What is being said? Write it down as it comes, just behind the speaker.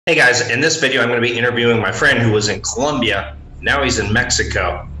Hey guys, in this video I'm going to be interviewing my friend who was in Colombia. Now he's in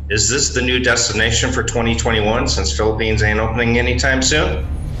Mexico. Is this the new destination for 2021 since Philippines ain't opening anytime soon?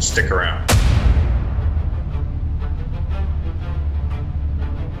 Stick around.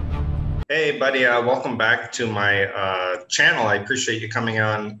 Hey buddy, welcome back to my channel. I appreciate you coming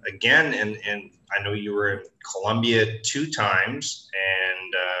on again, and I know you were in Colombia 2 times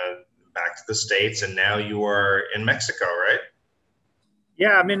and back to the States, and now you are in Mexico, right?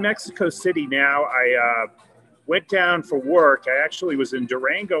 Yeah, I'm in Mexico City now. I went down for work. I actually was in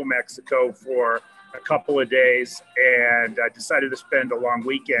Durango, Mexico for a couple of days, and I decided to spend a long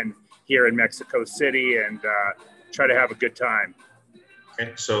weekend here in Mexico City and try to have a good time.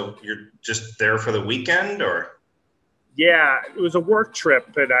 Okay, so you're just there for the weekend, or? Yeah, it was a work trip,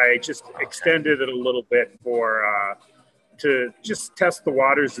 but I just extended it a little bit to just test the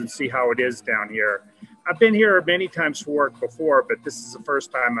waters and see how it is down here. I've been here many times for work before, but this is the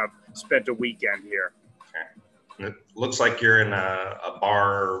first time I've spent a weekend here. Okay. It looks like you're in a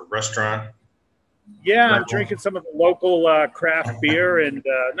bar restaurant. Yeah, I'm drinking some of the local craft beer and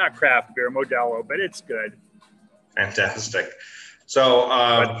not craft beer, Modelo, but it's good. Fantastic. So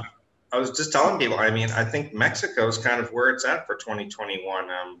I was just telling people, I mean, I think Mexico is kind of where it's at for 2021.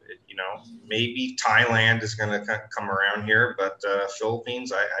 You know, maybe Thailand is going to come around here, but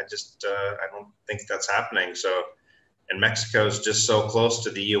Philippines, I don't think that's happening. So, and Mexico is just so close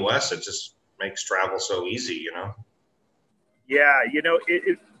to the U.S., it just makes travel so easy, you know? Yeah, you know,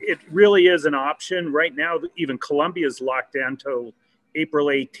 it really is an option. Right now, even Colombia is locked down till April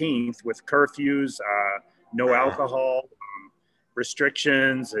 18th with curfews, no alcohol,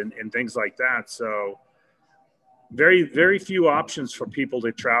 restrictions and things like that. So very few options for people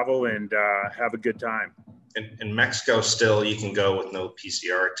to travel and have a good time. In Mexico, still, you can go with no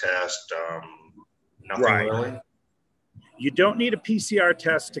PCR test, nothing really? You don't need a PCR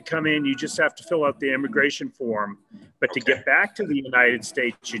test to come in. You just have to fill out the immigration form. But to get back to the United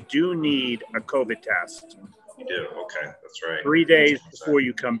States, you do need a COVID test. You do? Okay, that's right. 3 days before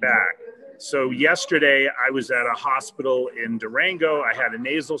you come back. So yesterday I was at a hospital in Durango. I had a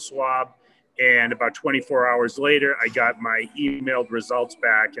nasal swab, and about 24 hours later, I got my emailed results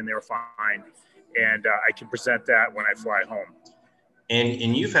back, and they were fine. And I can present that when I fly home.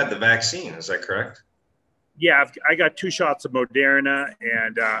 And you've had the vaccine, is that correct? Yeah, I got 2 shots of Moderna,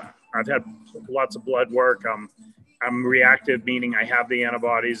 and I've had lots of blood work. I'm reactive, meaning I have the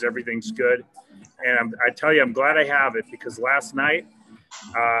antibodies. Everything's good. And I tell you, I'm glad I have it, because last night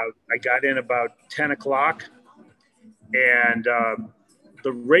I got in about 10 o'clock, and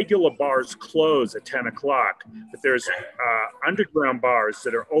the regular bars close at 10 o'clock, but there's underground bars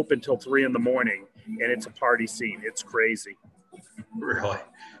that are open till 3 in the morning, and it's a party scene. It's crazy. Really?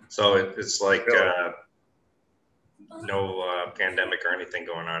 So it's like no pandemic or anything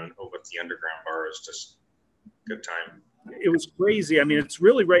going on over at the underground bar. It's just good time. It was crazy. I mean, it's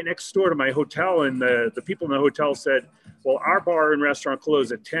really right next door to my hotel, and the people in the hotel said, well, our bar and restaurant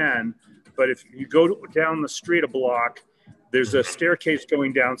close at 10, but if you go down the street a block, there's a staircase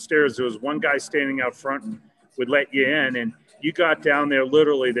going downstairs. There was one guy standing out front, would let you in, and you got down there,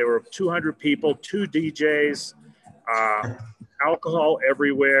 literally, there were 200 people, 2 DJs, alcohol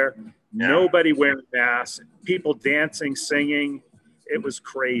everywhere, nobody wearing masks, people dancing, singing. It was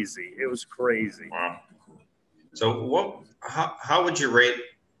crazy. It was crazy. Wow. So how would you rate,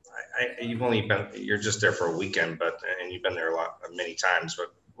 you're just there for a weekend, and you've been there many times,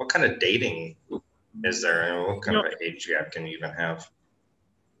 but what kind of dating is there, and what kind of age gap can you even have?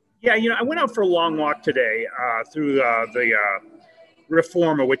 Yeah, you know, I went out for a long walk today through the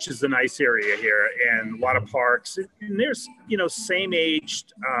Reforma, which is a nice area here, and a lot of parks, and there's, you know,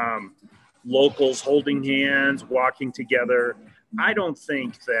 same-aged locals holding hands, walking together. I don't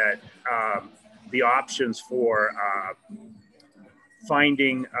think that the options for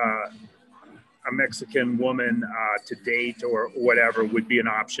finding a Mexican woman to date or whatever would be an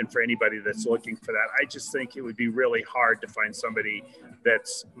option for anybody that's looking for that. I just think it would be really hard to find somebody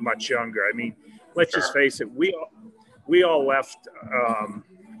that's much younger. I mean, let's just face it, we all left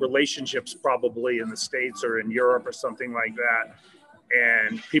relationships probably in the States or in Europe or something like that.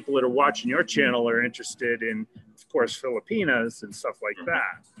 And people that are watching your channel are interested in, of course, Filipinas and stuff like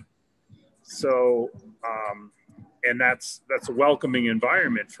that. So, and that's a welcoming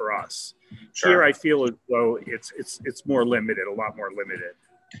environment for us. Sure. Here, I feel as though it's more limited, a lot more limited.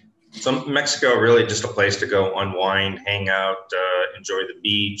 So Mexico really just a place to go unwind, hang out, enjoy the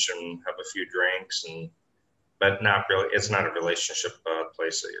beach, and have a few drinks, but not really. It's not a relationship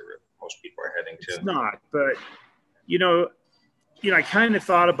place that most people are heading to. It's not, but you know, I kind of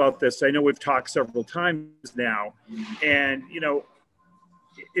thought about this. I know we've talked several times now, and you know,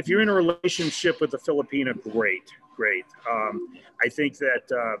 if you're in a relationship with a Filipino, great. I think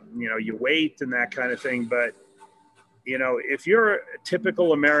that, you wait and that kind of thing. But, if you're a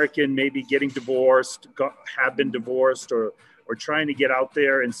typical American, maybe getting divorced, have been divorced or trying to get out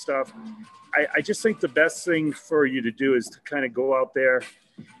there and stuff, I just think the best thing for you to do is to kind of go out there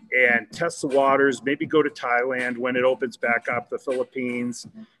and test the waters, maybe go to Thailand when it opens back up, the Philippines.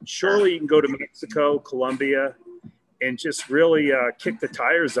 Surely you can go to Mexico, Colombia, and just really kick the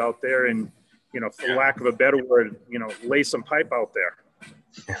tires out there and, for lack of a better word, lay some pipe out there.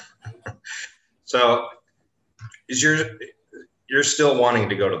 So you're still wanting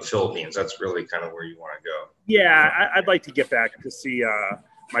to go to the Philippines. That's really kind of where you want to go. Yeah, I'd like to get back to see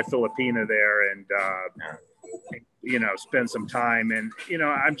my Filipina there and, spend some time. And,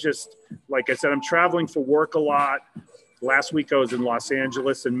 I'm just, like I said, I'm traveling for work a lot. Last week I was in Los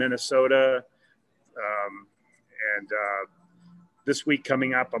Angeles and Minnesota. This week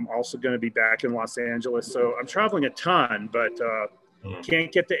coming up, I'm also going to be back in Los Angeles. So I'm traveling a ton, but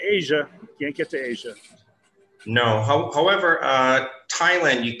can't get to Asia. No. However,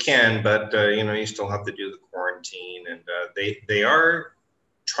 Thailand you can, but you still have to do the quarantine, and they are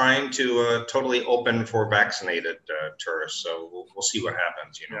trying to totally open for vaccinated tourists. So we'll see what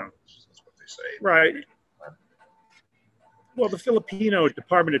happens. That's what they say. Right. Well, the Filipino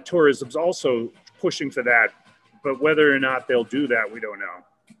Department of Tourism is also pushing for that, but whether or not they'll do that, we don't know.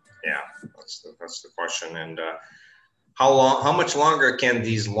 Yeah, that's the question. And how much longer can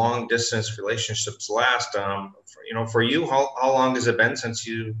these long distance relationships last? For you, how long has it been since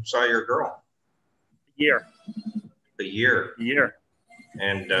you saw your girl? A year. A year.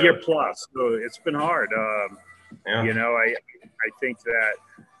 And year plus. So it's been hard. Yeah. I think that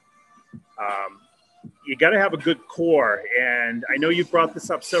you got to have a good core. And I know you've brought this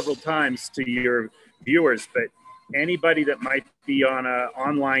up several times to your viewers, but anybody that might be on an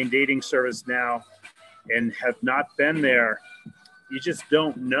online dating service now and have not been there, you just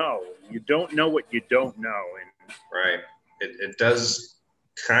don't know. You don't know what you don't know. And right. It does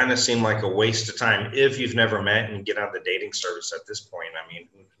kind of seem like a waste of time if you've never met and get on the dating service at this point. I mean,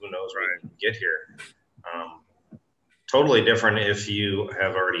 who knows when you can get here. Totally different if you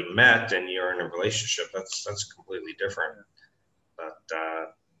have already met and you're in a relationship. That's completely different. But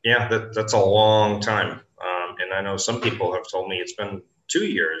that's a long time. And I know some people have told me it's been 2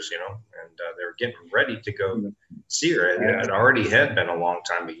 years, and they're getting ready to go see her. It already had been a long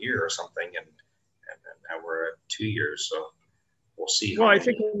time, a year or something, and now we're at 2 years. So we'll see. Well, I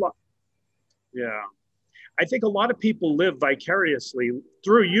think a lot of people live vicariously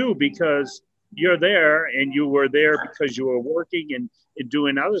through you because you're there and you were there because you were working and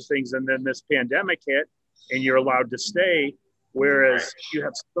doing other things. And then this pandemic hit and you're allowed to stay. Whereas you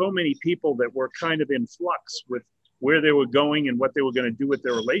have so many people that were kind of in flux with where they were going and what they were going to do with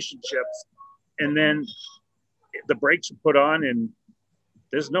their relationships. And then the brakes are put on and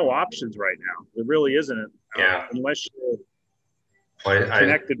there's no options right now. There really isn't. Unless you're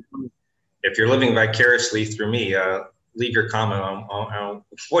connected. If you're living vicariously through me, leave your comment on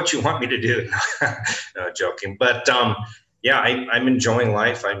what you want me to do. No, joking. But I'm enjoying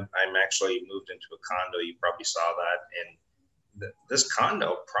life. I'm actually moved into a condo. You probably saw that. And this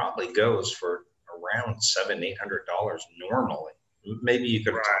condo probably goes for around $700-800 normally. Maybe you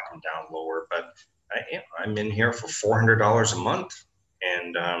could talk them down lower, but I'm in here for $400 a month.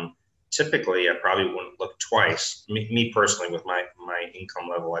 And typically, I probably wouldn't look twice. Me personally, with my income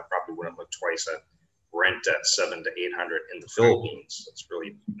level, I probably wouldn't look twice at rent at $700 to $800 in the Philippines. That's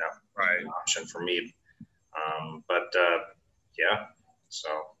really not an option for me. So.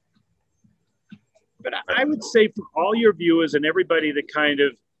 But I would say for all your viewers and everybody that kind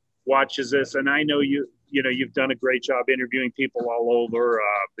of watches this, and I know you've done a great job interviewing people all over,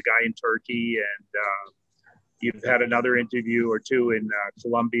 the guy in Turkey, and you've had another interview or two in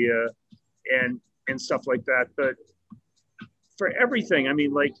Colombia and stuff like that. But for everything, I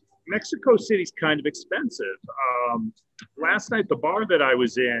mean, like Mexico City's kind of expensive. Last night, the bar that I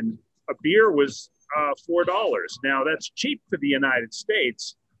was in, a beer was $4. Now that's cheap for the United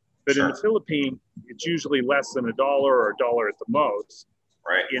States. But in the Philippines, it's usually less than $1 or $1 at the most.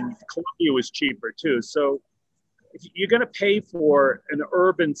 Right. In Colombia, it was cheaper too. So if you're going to pay for an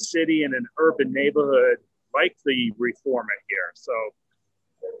urban city and an urban neighborhood like the Reforma here. So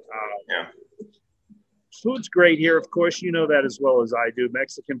food's great here. Of course, you know that as well as I do.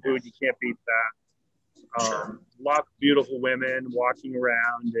 Mexican food, you can't beat that. Lots of beautiful women walking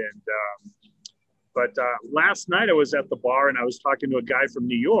around. But last night I was at the bar and I was talking to a guy from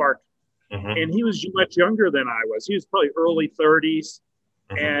New York, and he was much younger than I was. He was probably early 30s.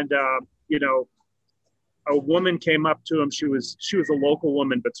 And, a woman came up to him. She was a local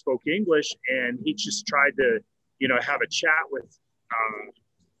woman, but spoke English, and he just tried to, have a chat with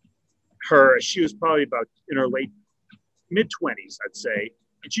her. She was probably about in her mid-20s, I'd say,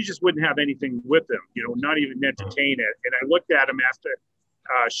 and she just wouldn't have anything with him, not even entertain it. And I looked at him after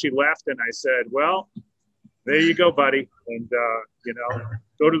she left, and I said, "Well, there you go, buddy, and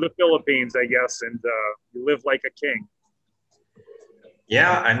go to the Philippines, I guess, and you live like a king."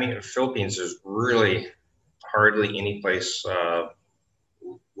 Yeah, I mean, the Philippines is really hardly any place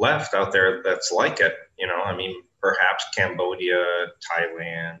left out there that's like it. I mean, perhaps Cambodia,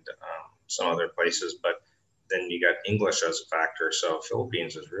 Thailand, some other places, but then you got English as a factor. So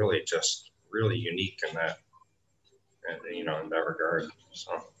Philippines is really just really unique in that, in that regard.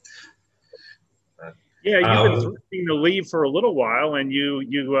 So. Yeah, you've been threatening to leave for a little while, and you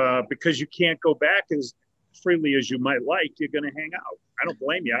because you can't go back as freely as you might like, you're going to hang out. I don't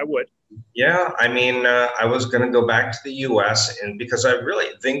blame you. I would. Yeah, I mean, I was going to go back to the U.S. and because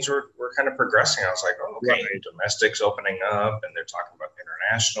things were kind of progressing. I was like, oh, okay, right. Domestic's opening up, and they're talking about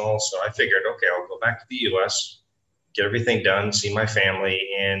international. So I figured, okay, I'll go back to the U.S., get everything done, see my family,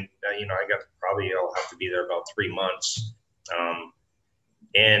 and I'll have to be there about 3 months.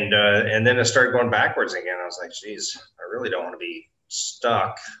 And then it started going backwards again. I was like, geez, I really don't want to be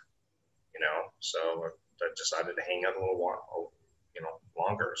stuck, so I decided to hang out a little while,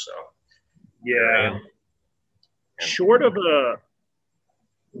 longer. So, yeah. Short of a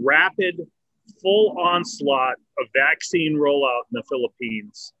rapid, full onslaught of vaccine rollout in the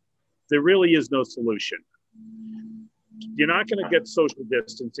Philippines, there really is no solution. You're not going to get social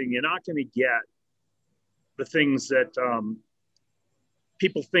distancing. You're not going to get the things that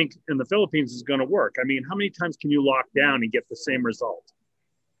people think in the Philippines is going to work. I mean, how many times can you lock down and get the same result?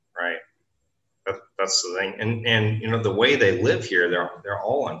 Right. That's the thing. And the way they live here, they're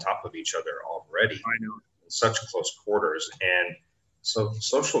all on top of each other already. I know. In such close quarters. And so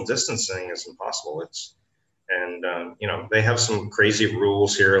social distancing is impossible. They have some crazy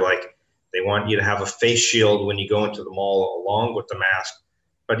rules here. Like they want you to have a face shield when you go into the mall along with the mask.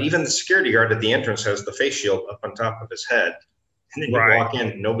 But even the security guard at the entrance has the face shield up on top of his head. And then you walk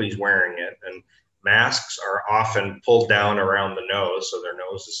in, nobody's wearing it. And masks are often pulled down around the nose, so their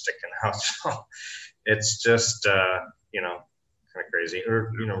nose is sticking out. So it's just, kind of crazy.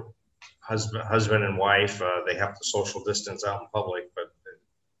 Or, husband and wife, they have to social distance out in public, but it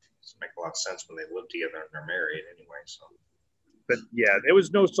doesn't make a lot of sense when they live together and they're married anyway. So. But yeah, there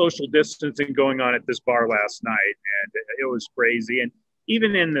was no social distancing going on at this bar last night, and it was crazy. And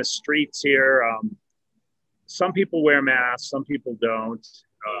even in the streets here, some people wear masks, some people don't.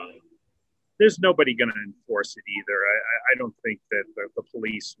 There's nobody going to enforce it either. I don't think that the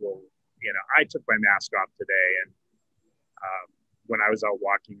police will, I took my mask off today, and when I was out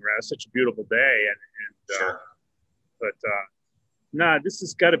walking around, it's such a beautiful day. Sure. But this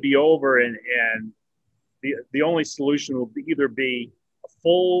has got to be over. And the only solution will either be a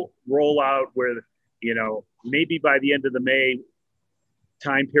full rollout where, maybe by the end of the May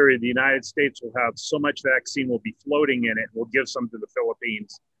time period, the United States will have so much vaccine will be floating in it. We'll give some to the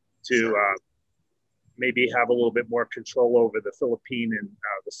Philippines to maybe have a little bit more control over the Philippine and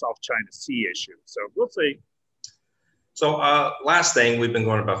the South China Sea issue. So we'll see. So last thing, we've been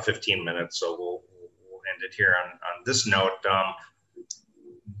going about 15 minutes, so we'll end it here on this note.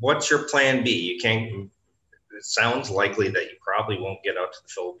 What's your plan B? It sounds likely that you probably won't get out to the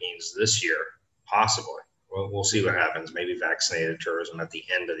Philippines this year, possibly. We'll see what happens. Maybe vaccinated tourism at the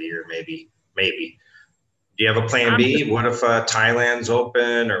end of the year, maybe. Do you have a plan B? What if Thailand's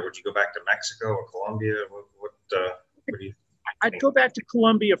open, or would you go back to Mexico or Colombia? What do you think? I'd go back to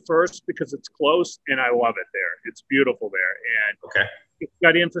Colombia first because it's close and I love it there. It's beautiful there, and it's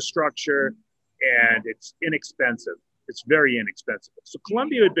got infrastructure and it's inexpensive. It's very inexpensive. So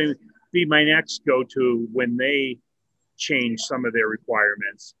Colombia would be my next go-to when they change some of their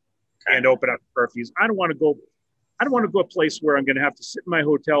requirements and open up curfews. I don't want to go a place where I'm going to have to sit in my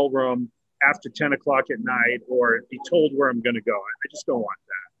hotel room after 10 o'clock at night or be told where I'm going to go. I just don't want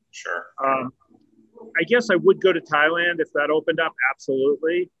that. Sure. I guess I would go to Thailand if that opened up.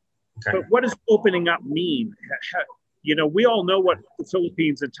 Absolutely. Okay. But what does opening up mean? We all know what the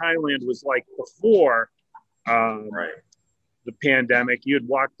Philippines and Thailand was like before the pandemic. You'd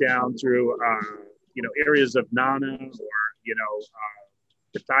walk down through, areas of Nana or,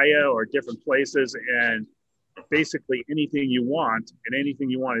 Pattaya or different places, and basically anything you want and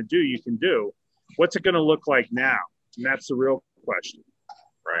anything you want to do, you can do. What's it going to look like now? And that's the real question.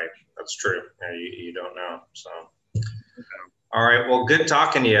 Right. That's true. Yeah, you don't know. So, All right. Well, good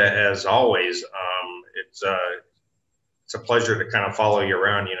talking to you as always. It's it's a pleasure to kind of follow you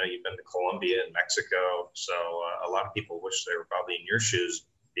around. You know, you've been to Colombia and Mexico, so a lot of people wish they were probably in your shoes,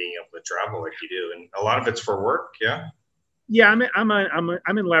 being able to travel like you do, and a lot of it's for work. Yeah. Yeah,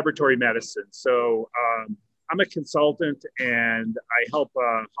 I'm in laboratory medicine, so I'm a consultant, and I help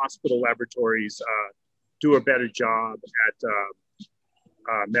hospital laboratories do a better job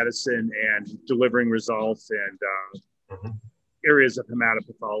at medicine and delivering results and areas of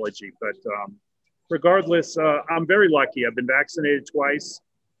hematopathology. But regardless, I'm very lucky. I've been vaccinated twice.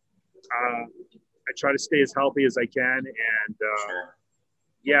 I try to stay as healthy as I can, and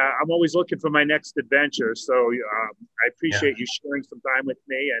yeah, I'm always looking for my next adventure. So I appreciate you sharing some time with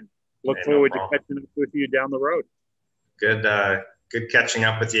me, and look forward to catching up with you down the road. Good, good catching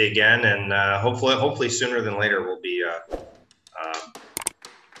up with you again, and hopefully sooner than later we'll be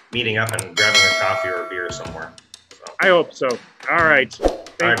meeting up and grabbing a coffee or a beer somewhere. So. I hope so. All right. All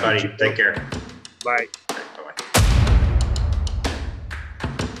right, buddy. Take care. Bye.